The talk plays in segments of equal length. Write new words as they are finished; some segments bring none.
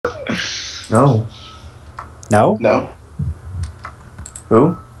No. No? No.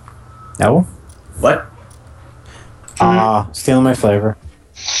 Who? No? What? Stealing my flavor.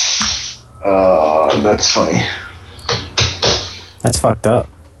 That's funny. That's fucked up.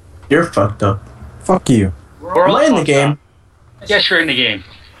 You're fucked up. Fuck you. We're Am all I in the fucked game? up. Yes, you're in the game.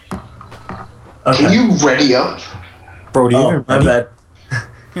 Okay. Can you ready up? Bro, do you Oh, even my bad.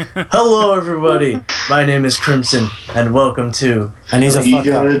 Hello, everybody. My name is Crimson, and welcome to... And he's a You fuck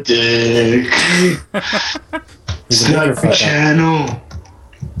got up. a dick. He's a bigger Sniper fuck up. channel.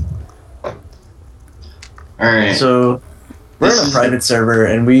 Alright. So, we're This in a is private server,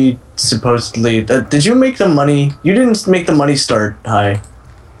 and we supposedly... did you make the money? You didn't make the money start high.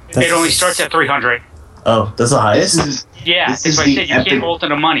 It only starts at 300. Oh, that's the this highest? is Yeah, This that's is why I the said you epic- can't alter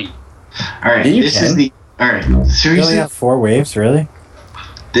the money. alright. Yeah, you This can. is the alright. You only Seriously, have 4 waves, really?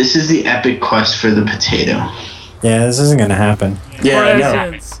 this is the epic quest for the potato. Yeah, this isn't gonna happen. Yeah, I know.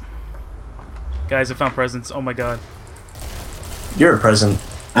 Presents. Guys, I found presents. Oh my god. You're a present.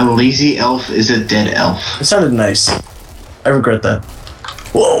 A lazy elf is a dead elf. It sounded nice. I regret that.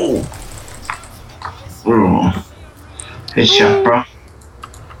 Whoa! Ooh. Good shot, bro.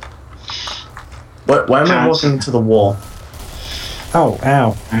 What? Why am I Johnson. walking to the wall? Oh,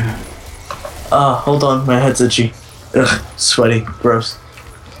 ow. Hold on, my head's itchy. Ugh, sweaty, gross.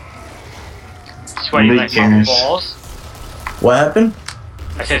 Sweaty Nobody like my cares. balls. What happened?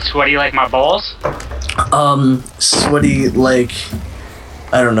 I said sweaty like my balls. Sweaty like...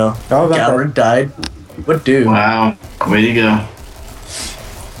 I don't know. Oh, about Galric died. What dude? Wow. Way to go.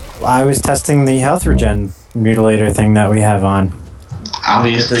 I was testing the health regen mutilator thing that we have on.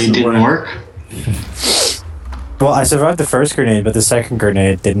 Obviously, it didn't work. Well, I survived the first grenade, but the second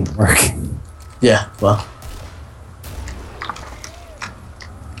grenade didn't work. Yeah, well.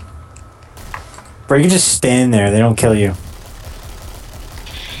 Bro, you can just stand there. They don't kill you.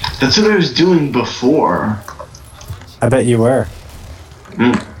 That's what I was doing before. I bet you were.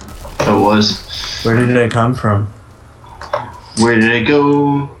 It was. Where did I come from? Where did it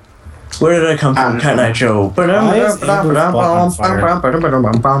go? Where did I come from, Cat Night Joe? Why is Amber's block on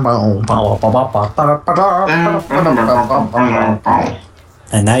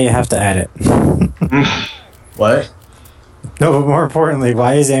And now you have to add it. What? No, but more importantly,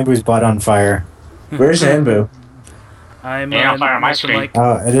 why is Ambu's butt on fire? Where's Ambu? I'm Yeah, on fire on my nice and screen. like-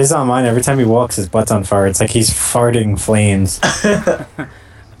 Oh, it is on mine. Every time he walks, his butt's on fire. It's like he's farting flames. By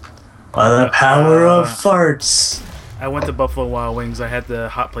the power of farts. I went to Buffalo Wild Wings. I had the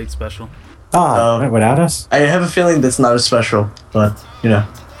hot plate special. Oh, Oh. without us? I have a feeling that's not a special, but, you know.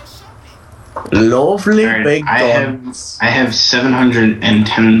 Lovely Alright, big I guns. have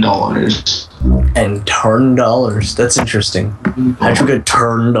 $710. And turn dollars. That's interesting. How'd you get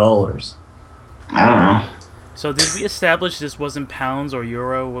turn dollars? I don't know. So did we establish this wasn't pounds or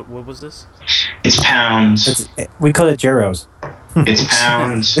euro? What was this? It's pounds. We call it gyros. It's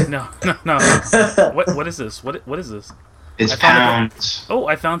pounds. No. What is this? What is this? It's I found pounds. Oh,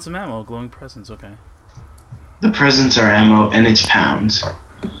 I found some ammo. Glowing presents. Okay. The presents are ammo, and it's pounds.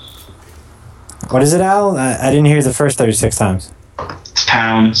 What is it, Al? I didn't hear the first 36 times. It's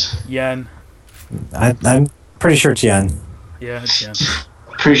pounds. Yen. I'm pretty sure it's yen. Yeah, it's yen.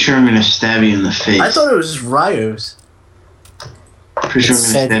 Pretty sure I'm gonna stab you in the face. I thought it was just Ryos. Pretty sure I'm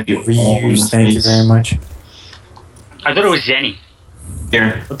gonna Said stab you all in the reuse, thank you face. very much. I thought it was Zenny.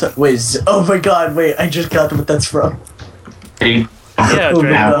 Here. What the? Wait, oh my god, wait, I just got what that's from. Hey, Yeah, Oh I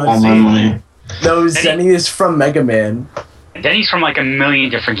my have God, all my money. No, Zenny is from Mega Man. Zenny's from like a million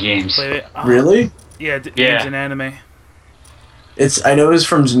different games. Wait, Really? Yeah, Yeah. games and anime. I know it's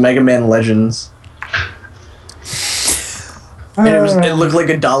from Mega Man Legends. And it looked like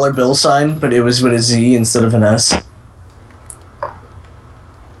a dollar bill sign, but it was with a Z instead of an S.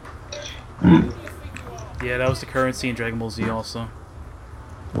 Yeah, that was the currency in Dragon Ball Z also.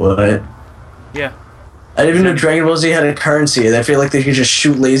 What? Yeah. I didn't even know Dragon Ball Z had a currency, and I feel like they could just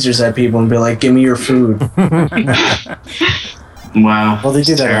shoot lasers at people and be like, "Give me your food." Wow. Well, they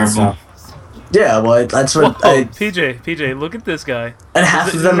do that Terrible. also. Yeah, well, that's Whoa, what I. PJ, look at this guy. And half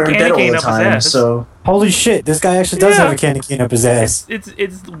of There's them a are candy dead all cane the up his time, ass. so. Holy shit, this guy actually does Yeah. have a candy cane up his ass. It's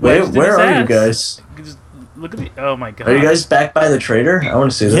Wait, wedged in where his are you ass. guys? Just look at the. Oh my god. Are you guys back by the trader? I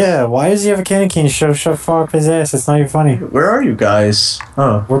want to see this. Yeah, why does he have a candy cane so far up his ass? It's not even funny. Where are you guys?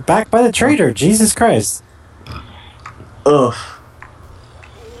 Oh. We're back by the trader. Jesus Christ. Ugh.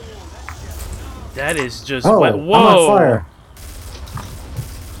 That is just. Oh, wet. I'm Whoa. on fire.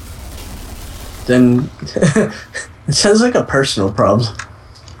 Then. It sounds like a personal problem.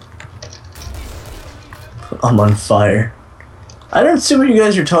 I'm on fire. I don't see what you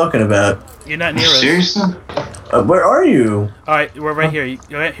guys are talking about. You're not near us. Seriously? Where are you? All right, we're right here.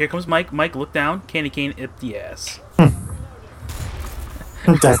 All right, here comes Mike. Mike, look down. Candy cane up the ass.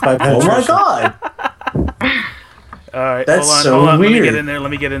 Death by Oh penetration. my god! All right, That's hold on, so hold on. Let me weird. get in there.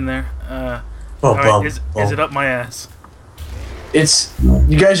 Let me get in there. Bum, All right, bum, is bum. it up my ass? It's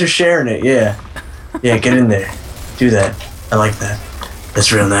you guys are sharing it, yeah. Yeah, get in there. Do that. I like that.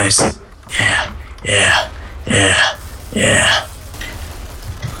 That's real nice. Yeah, yeah, yeah, yeah.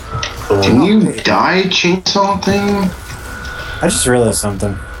 Can you die, chainsaw thing? I just realized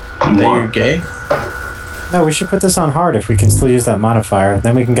something. That you're gay? No, we should put this on hard if we can still use that modifier.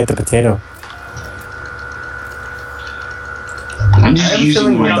 Then we can get the potato. I'm just I'm using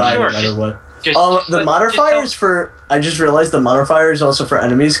feeling my we'll die no sure. matter what. Just, The just modifier is for. I just realized the modifier is also for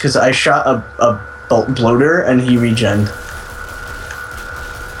enemies because I shot a bloater and he regened.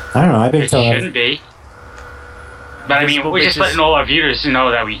 I don't know. I've been It telling. shouldn't be. But I mean, Invisible we're just bitches. letting all our viewers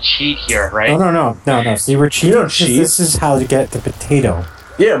know that we cheat here, right? No. See, we're cheating. don't because cheat. This is how to get the potato.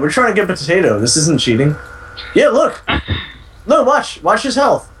 Yeah, we're trying to get potato. This isn't cheating. Yeah, look. Look, watch. Watch his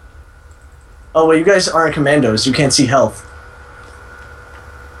health. Oh, well, you guys aren't commandos. You can't see health.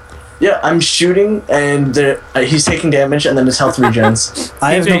 Yeah, I'm shooting, and he's taking damage, and then his health regens.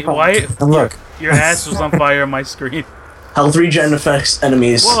 I have no TJ, problem. why- And look, Your ass was on fire on my screen. Health regen affects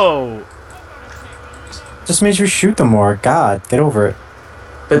enemies. Whoa! just made you shoot them more. God, get over it.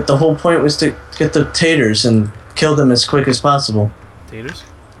 But the whole point was to get the taters and kill them as quick as possible. Taters?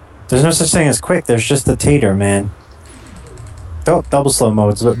 There's no such thing as quick. There's just the tater, man. Oh, double slow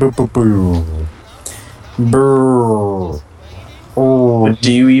modes. Boo, boo, boo. Brrr. Oh, But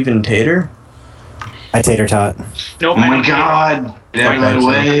do you even tater? I tater tot. Nope. Oh I my don't god! Get out of Right, my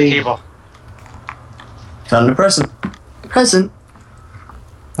way! Table. Found a present. Present.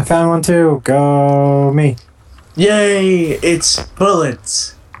 I found one too. Go me. Yay! It's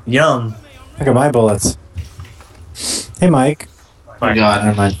bullets. Yum. Look at my bullets. Hey, Mike. Oh my god.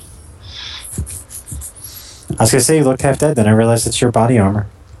 Never mind. I was gonna say you looked half dead, then I realized it's your body armor.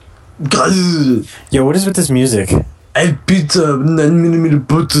 Gah! Yo, what is with this music? I have pizza 9mm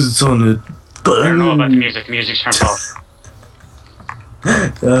bullets on it. I don't know about the music. The music's turned off.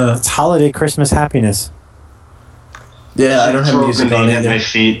 It's holiday Christmas happiness. Yeah, I don't have Throw a music on grenade at my either.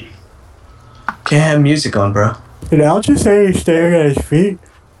 feet. Can't have music on, bro. Did Al just say he's staring at his feet?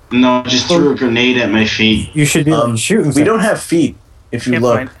 No, just threw a grenade at my feet. You should be shooting. We don't have feet. If you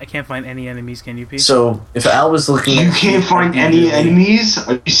look, I can't find any enemies. Can you, Pete? so if Al was looking, You at can't feet, find I'd be any really- enemies?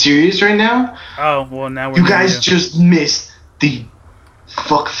 Are you serious right now? Oh well, now we're. You near guys just missed the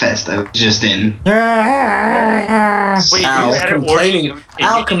fuck fest I was just in. Wait, Al is that an complaining. orgy?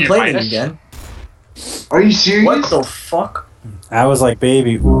 Al Did you complaining invite us? again. Are you serious? What the fuck? I was like,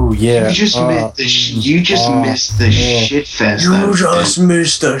 baby, ooh, yeah. You just missed the missed the shit fest. I You was just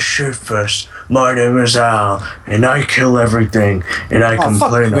missed the shit fest. My name is Al, and I kill everything, and I Oh,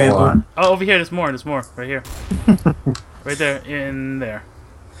 fuck complain you, a man. lot. Oh, over here. There's more. There's more. Right here. Right there. In there.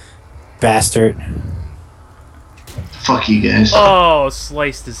 Bastard. in. Fuck you guys. Oh,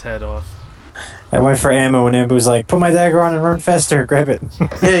 sliced his head off. I went for ammo and Ambu was like, put my dagger on and run faster, grab it.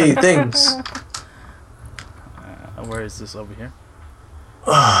 Hey, thanks. Where is this over here?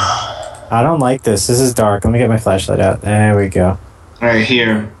 I don't like this. This is dark. Let me get my flashlight out. There we go. Alright,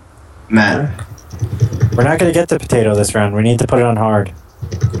 here. Matt. We're not going to get the potato this round. We need to put it on hard.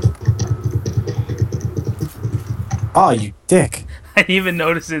 Oh, you dick. I didn't even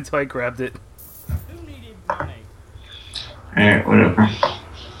notice it until I grabbed it. Alright, whatever.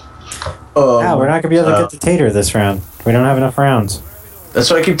 Yeah, we're not going to be able to get the tater this round. We don't have enough rounds. That's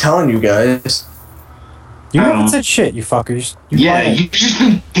what I keep telling you guys. You I don't haven't know. said shit, you fuckers. You Yeah, quiet. you've just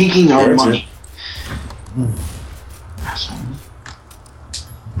been taking our Yeah, money. Asshole.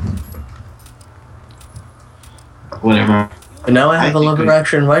 Whatever. And now I have I a think lever we-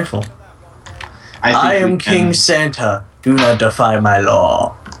 action rifle. I, think I we am can- King Santa. Do not defy my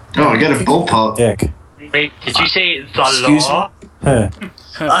law. Oh, I got a bullpup. Dick. Wait, did you say the Excuse law? Huh.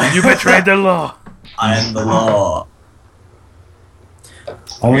 You betrayed the law. I am the law.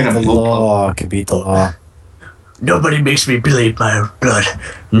 Only got a the bullpup. law can beat the law. Nobody makes me bleed my blood.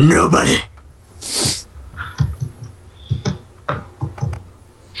 Nobody.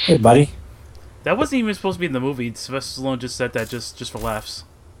 Hey, buddy. That wasn't even supposed to be in the movie. Sylvester Stallone just said that just for laughs.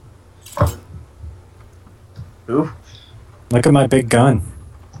 Who? Look at my big gun.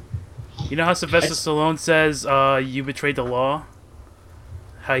 You know how Sylvester Stallone says, "You betrayed the law."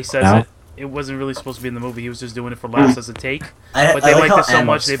 How he says No. it. It wasn't really supposed to be in the movie. He was just doing it for laughs as a take. I, But they I like liked how it so Amos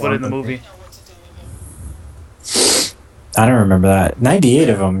much they put it in the spawned. movie. I don't remember that. 98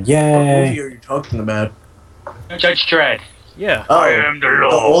 of them. What Yay. movie are you talking about? Judge Dredd. Yeah. Oh, I am the the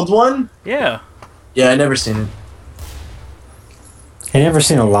law. old one? Yeah. Yeah, I never seen it. I never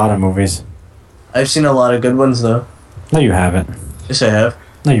seen a lot of movies. I've seen a lot of good ones though. No, you haven't. Yes, I have.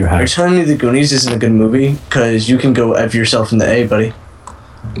 No, you Are you haven't. telling me The Goonies isn't a good movie? Because you can go F yourself in the A, buddy.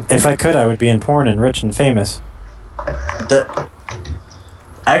 If I could, I would be in porn and rich and famous. That.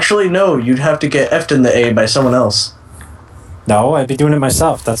 Actually, no. You'd have to get F'd in the A by someone else. No, I'd be doing it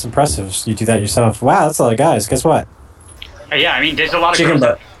myself. That's impressive. You do that yourself. Wow, that's a lot of guys. Guess what? Yeah, I mean, there's a lot of Chicken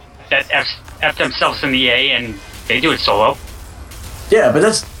girls butt. that F themselves in the A, and they do it solo. Yeah, but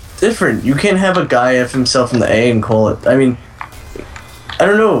that's different. You can't have a guy F himself in the A and call it. I mean, I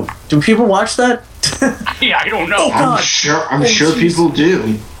don't know. Do people watch that? Yeah, I don't know. Oh, I'm God. sure. I'm Oh, sure jeez. people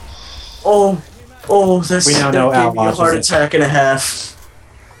do. Oh, that's We now that know Al gave me a watches heart it. attack and a half.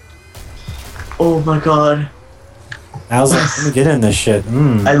 Oh my god. I was like, let me get in this shit.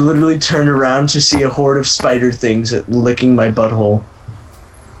 I literally turned around to see a horde of spider things licking my butthole.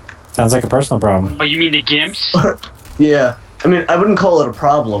 Sounds like a personal problem. Oh, you mean the Gimps? Yeah. I mean, I wouldn't call it a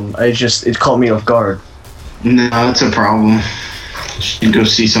problem. It caught me off guard. No, it's a problem. Should go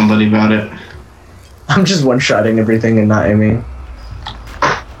see somebody about it. I'm just one-shotting everything and not aiming.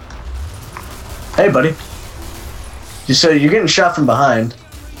 Hey, buddy. So you're getting shot from behind.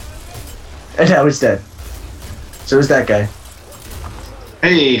 And now he's dead. So is that guy.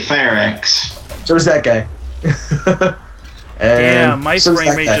 Hey, Fire X. So is that guy. And Damn, my so is frame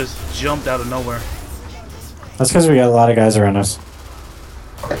that rate guy. just jumped out of nowhere. That's because we got a lot of guys around us.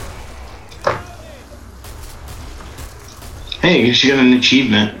 Hey, you got an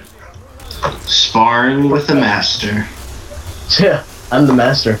achievement. Sparring with the master. Yeah, I'm the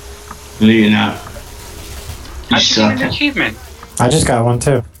master. No, you're not. You I should get suck. an achievement. I just got one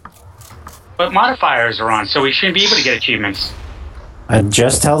too. But modifiers are on, so we shouldn't be able to get achievements. I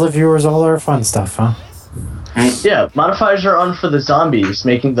just tell the viewers all our fun stuff, huh? Yeah, modifiers are on for the zombies,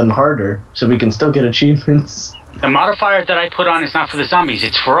 making them harder, so we can still get achievements. The modifier that I put on is not for the zombies,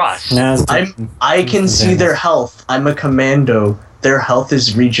 it's for us. Nah, it's I can see their health. I'm a commando. Their health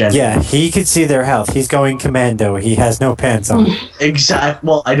is regen. yeah, he could see their health. He's going commando. He has no pants on. Exact.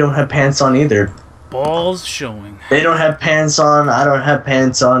 Well, I don't have pants on either. Balls showing. They don't have pants on. I don't have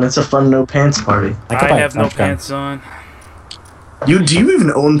pants on. It's a fun no pants party. I I could buy a have no shotgun. pants on. Do you even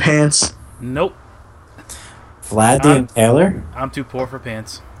own pants? Nope. Vlad the Impaler? I'm too poor for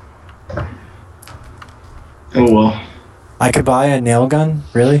pants. Oh well. I could buy a nail gun?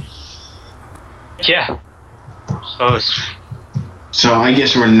 Really? Yeah. So it's, So I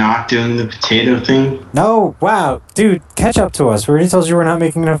guess we're not doing the potato thing. No, wow. Dude, catch up to us. We already told you we're not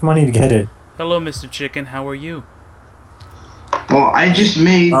making enough money to get it. Hello, Mr. Chicken. How are you? Well, I just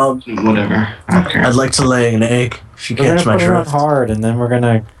made Um, whatever. I don't care. I'd like to lay an egg. If you We're gonna catch my put it on drift. hard, and then we're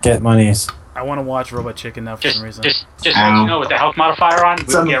gonna get monies. I want to watch Robot Chicken now for just some reason. just let you know, with the health modifier on,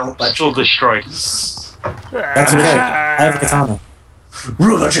 Some we robot get still destroyed. That's okay. I have a katana.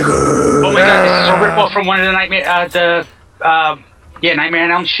 Robot chicken. Oh my god, this is a ripoff from one of the Nightmare, Nightmare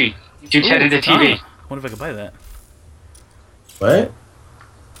on Elm Street. Dude said it to TV. Wonder if I could buy that. What?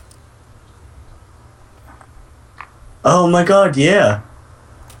 Oh my god, yeah.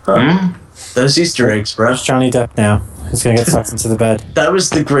 Huh. Hmm? Those Easter eggs, bro. Where's Johnny Depp now? He's gonna get sucked into the bed. That was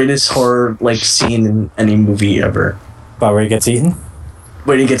the greatest horror scene in any movie ever. But where he gets eaten?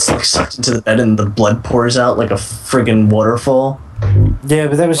 When he gets sucked into the bed and the blood pours out like a friggin' waterfall. Yeah,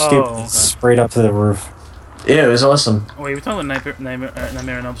 but that was stupid. Oh, okay. It's sprayed up to the roof. Yeah, it was awesome. Wait, we're talking about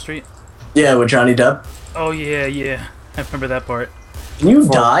Nightmare on Elm Street? Yeah, with Johnny Depp. Oh, yeah. I remember that part. Can you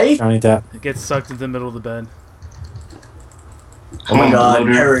Before die? Johnny Depp. It gets sucked into the middle of the bed. Oh my god,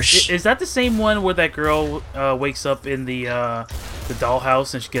 Loader. perish. Is that the same one where that girl wakes up in the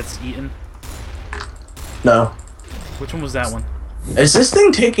dollhouse and she gets eaten? No. Which one was that one? Is this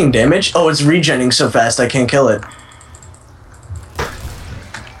thing taking damage? Oh, it's regenning so fast I can't kill it.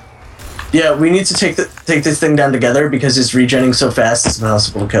 Yeah, we need to take this thing down together because it's regenning so fast it's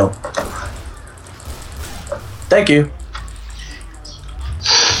impossible to kill. Thank you.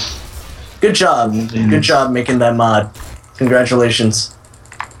 Good job. Good job making that mod. Congratulations.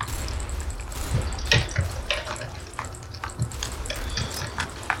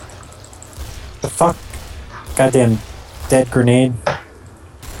 The fuck? Goddamn dead grenade.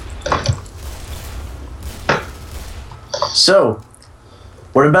 So,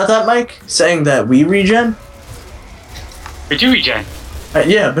 what about that, Mike? Saying that we regen? We do regen.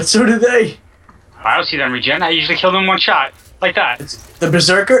 Yeah, but so do they. I don't see them regen. I usually kill them in one shot. Like that. The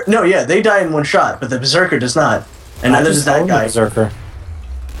Berserker? No, yeah, they die in one shot, but the Berserker does not. And neither does that own the guy. Berserker.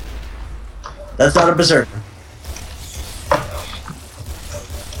 That's not a Berserker.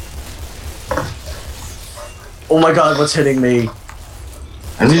 Oh my god, what's hitting me?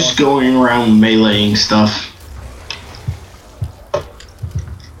 I'm just going around meleeing stuff.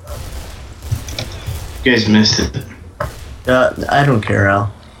 You guys missed it. I don't care,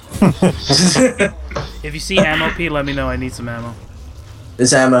 Al. If you see ammo, P, let me know. I need some ammo.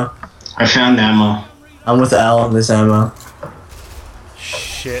 This ammo. I found ammo. I'm with Al on this ammo.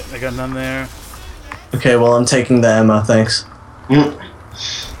 Shit, I got none there. Okay, well, I'm taking the ammo, thanks. Mm.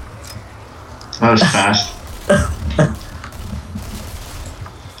 That was fast.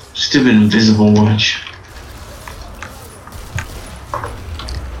 Stupid invisible watch.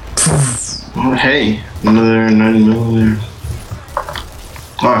 Oh, hey, another 9mm.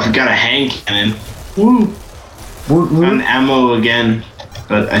 Oh, I forgot a hand cannon. Woo! Found ammo again,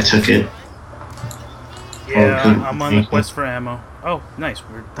 but I took it. Yeah, good. I'm on the quest for ammo. Oh, nice.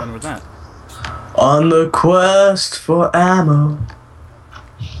 We're done with that. On the quest for ammo.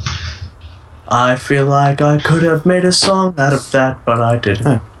 I feel like I could have made a song out of that, but I didn't.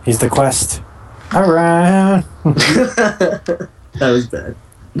 Huh, he's the quest. Alright. That was bad.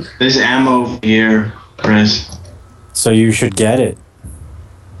 There's ammo over here, Chris. So you should get it.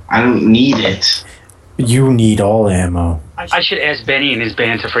 I don't need it. You need all ammo. I should ask Benny and his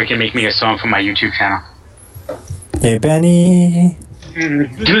band to freaking make me a song for my YouTube channel. Hey, Benny. Do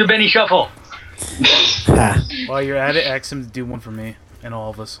the Benny Shuffle. Ha. While you're at it, ask him to do one for me and all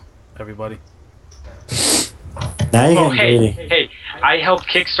of us. Everybody. Now you're Oh, getting hey, greedy. hey, I helped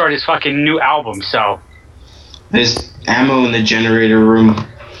kickstart his fucking new album, so There's ammo in the generator room.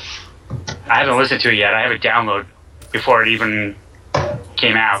 I haven't listened to it yet. I have it download before it even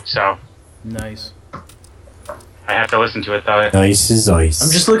came out, so Nice. I have to listen to it though. Ice is ice.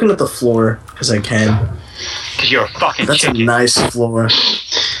 I'm just looking at the floor, because I can. Because you're a fucking That's a chicken. nice floor.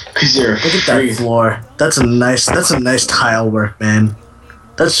 Cause you're Look at that floor. That's a nice tile work, man.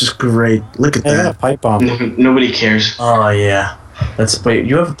 That's just great. Look at Hey, I got a that. pipe bomb. Nobody cares. Oh, yeah. Wait,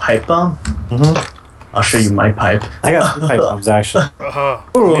 you have a pipe bomb? Mm-hmm. I'll show you my pipe. I got 2 pipe bombs, actually. Which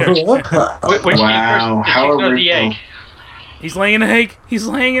Wow, how how are the we? egg? He's laying an egg. He's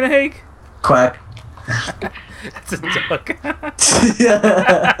laying an egg. Quack. That's a duck.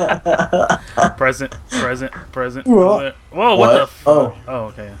 present. What? Whoa, what What? the f- Oh. Oh,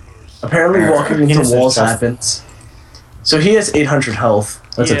 okay. Apparently walking into Innocent walls trust. happens. So he has 800 health.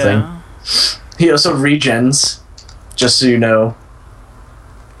 That's a thing. Yeah. He also regens, just so you know.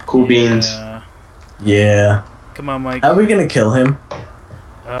 Cool beans. Yeah. Yeah. Come on, Mike. How are we gonna kill him?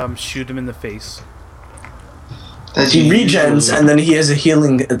 Shoot him in the face. That's He usually- regens and then he has a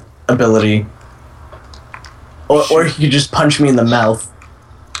healing ability. Or he could just punch me in the mouth.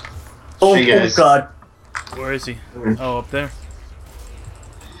 Oh, Hey, oh guys. god. Where is he? Oh, up there.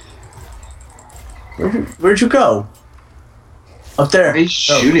 Where'd you go? Up there. He's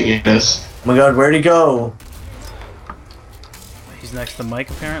shooting at us. Oh my god, where'd he go? He's next to Mike,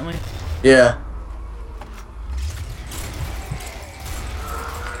 apparently. Yeah.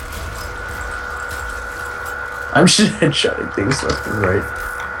 I'm just headshotting things left and right.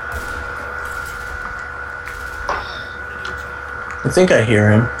 I think I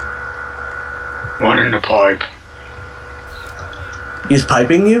hear him. One in the pipe. He's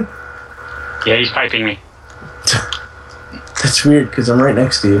piping you? Yeah, he's piping me. That's weird, because I'm right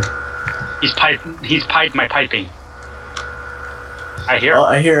next to you. He's piped my piping. I hear Oh,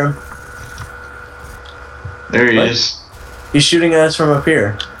 him. I hear him. There he What? is. He's shooting at us from up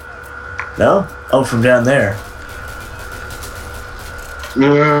here. No? Oh, from down there.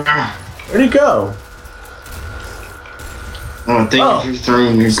 Where'd he go? Oh, thank Oh. you for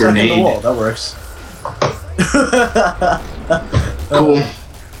throwing your Stuck in the grenade. wall. That works. Cool.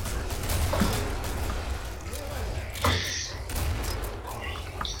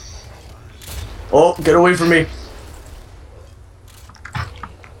 Oh, get away from me.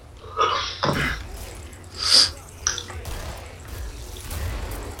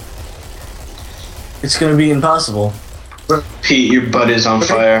 It's gonna be impossible. Pete, your butt is on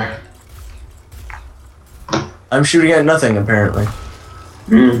fire. I'm shooting at nothing, apparently.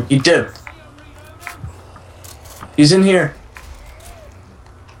 Mm. He dipped. He's in here.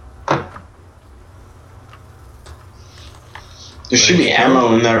 There should be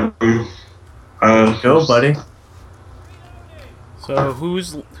ammo in that room. Go, buddy. So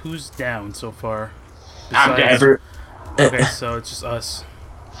who's down so far? I'm dead. Ever. Okay, so it's just us.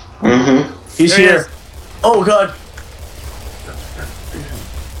 Mm-hmm. He's There he here. is. Oh god.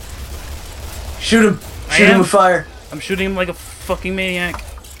 Shoot him. I Shoot him am. with fire. I'm shooting him like a fucking maniac.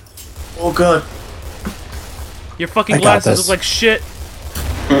 Oh god. Your fucking I got glasses this. look like shit.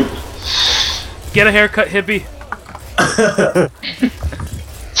 Get a haircut, hippie.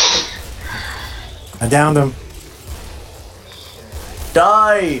 I downed him.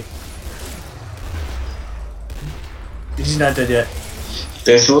 Die. He's not dead yet.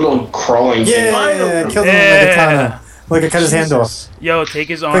 This little crawling thing. Yeah, killed him with a katana. Look, I cut his hand off. Yo, take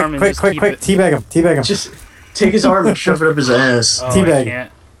his arm and Quick, just quick, keep quick! it. Teabag him! Teabag him! Just take his arm and shove it up his ass. Oh, I Teabag.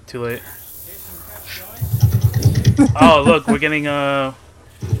 can't. Too late. Oh, look, we're getting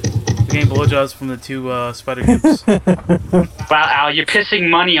blowjobs from the two spider kips. Wow, Al, you're pissing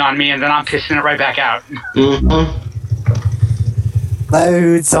money on me, and then I'm pissing it right back out. Mm-hmm.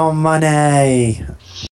 Loads of money.